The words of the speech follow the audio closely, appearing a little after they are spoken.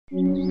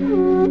నూతనంగా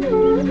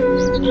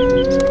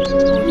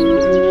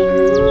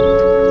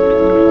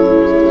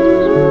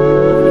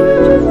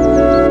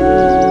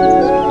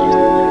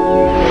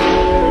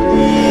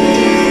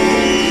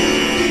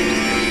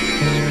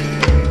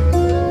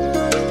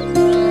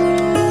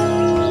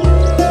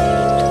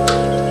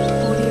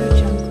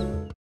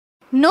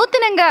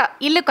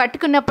ఇల్లు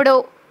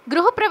కట్టుకున్నప్పుడు,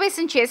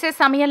 గృహప్రవేశం చేసే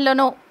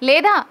సమయంలోనో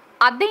లేదా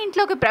అద్దె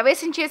ఇంట్లోకి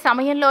ప్రవేశించే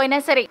సమయంలో అయినా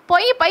సరే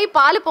పొయ్యిపై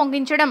పాలు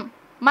పొంగించడం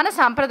మన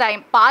సాంప్రదాయం.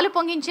 పాలు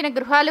పొంగించిన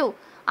గృహాలు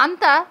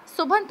అంత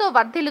శుభంతో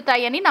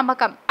వర్ధిల్లుతాయని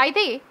నమ్మకం.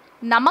 అయితే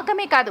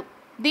నమ్మకమే కాదు,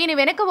 దీని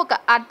వెనుక ఒక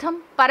అర్థం,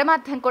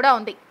 పరమార్థం కూడా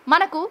ఉంది.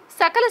 మనకు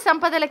సకల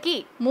సంపదలకి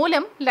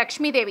మూలం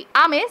లక్ష్మీదేవి.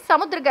 ఆమె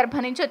సముద్ర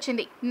గర్భం నుంచి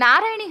వచ్చింది.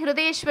 నారాయణి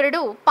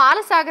హృదయేశ్వరుడు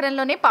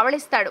పాలసాగరంలోనే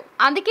పవళిస్తాడు.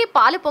 అందుకే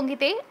పాలు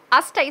పొంగితే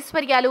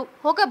అష్టైశ్వర్యాలు,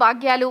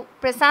 భోగభాగ్యాలు,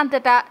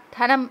 ప్రశాంతత,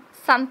 ధనం,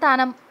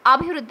 సంతానం,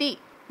 అభివృద్ధి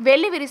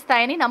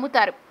వెల్లివిరుస్తాయని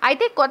నమ్ముతారు.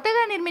 అయితే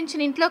కొత్తగా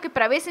నిర్మించిన ఇంట్లోకి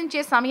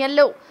ప్రవేశించే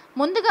సమయంలో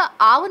ముందుగా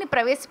ఆవుని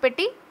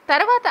ప్రవేశపెట్టి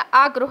తర్వాత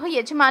ఆ గృహ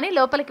యజమాని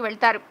లోపలికి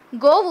వెళ్తారు.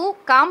 గోవు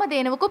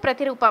కామధేనువుకు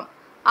ప్రతిరూపం.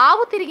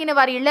 ఆవు తిరిగిన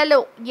వారి ఇళ్లలో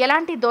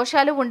ఎలాంటి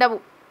దోషాలు ఉండవు.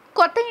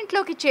 కొత్త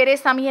ఇంట్లోకి చేరే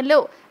సమయంలో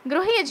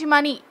గృహ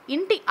యజమాని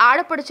ఇంటి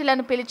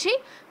ఆడపడుచులను పిలిచి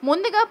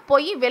ముందుగా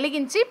పొయ్యి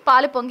వెలిగించి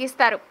పాలు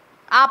పొంగిస్తారు.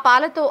 ఆ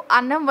పాలతో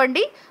అన్నం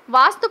వండి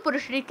వాస్తు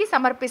పురుషుడికి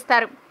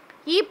సమర్పిస్తారు.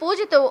 ఈ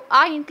పూజతో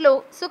ఆ ఇంట్లో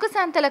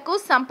సుఖశాంతులకు,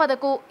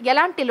 సంపదకు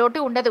ఎలాంటి లోటు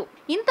ఉండదు.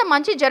 ఇంత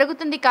మంచి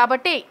జరుగుతుంది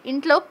కాబట్టే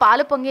ఇంట్లో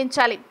పాలు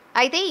పొంగించాలి.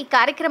 అయితే ఈ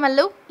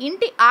కార్యక్రమంలో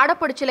ఇంటి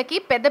ఆడపడుచులకి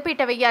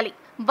పెద్దపీట వెయ్యాలి.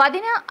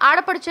 వదిన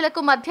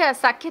ఆడపడుచులకు మధ్య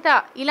సఖ్యత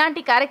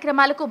ఇలాంటి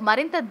కార్యక్రమాలకు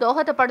మరింత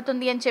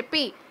దోహదపడుతుంది అని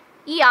చెప్పి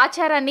ఈ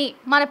ఆచారాన్ని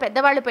మన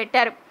పెద్దవాళ్లు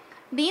పెట్టారు.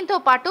 దీంతో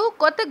పాటు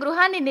కొత్త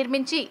గృహాన్ని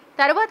నిర్మించి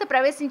తరువాత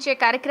ప్రవేశించే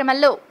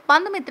కార్యక్రమంలో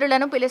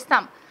బంధుమిత్రులను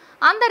పిలుస్తాం.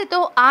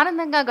 అందరితో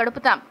ఆనందంగా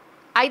గడుపుతాం.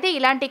 అయితే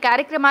ఇలాంటి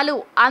కార్యక్రమాలు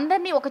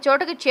అందరినీ ఒక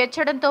చోటకు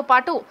చేర్చడంతో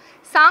పాటు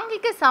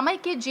సాంఘిక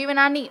సమైక్య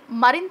జీవనాన్ని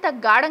మరింత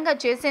గాఢంగా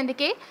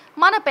చేసేందుకే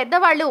మన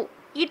పెద్దవాళ్ళు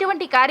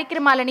ఇటువంటి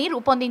కార్యక్రమాలని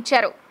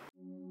రూపొందించారు.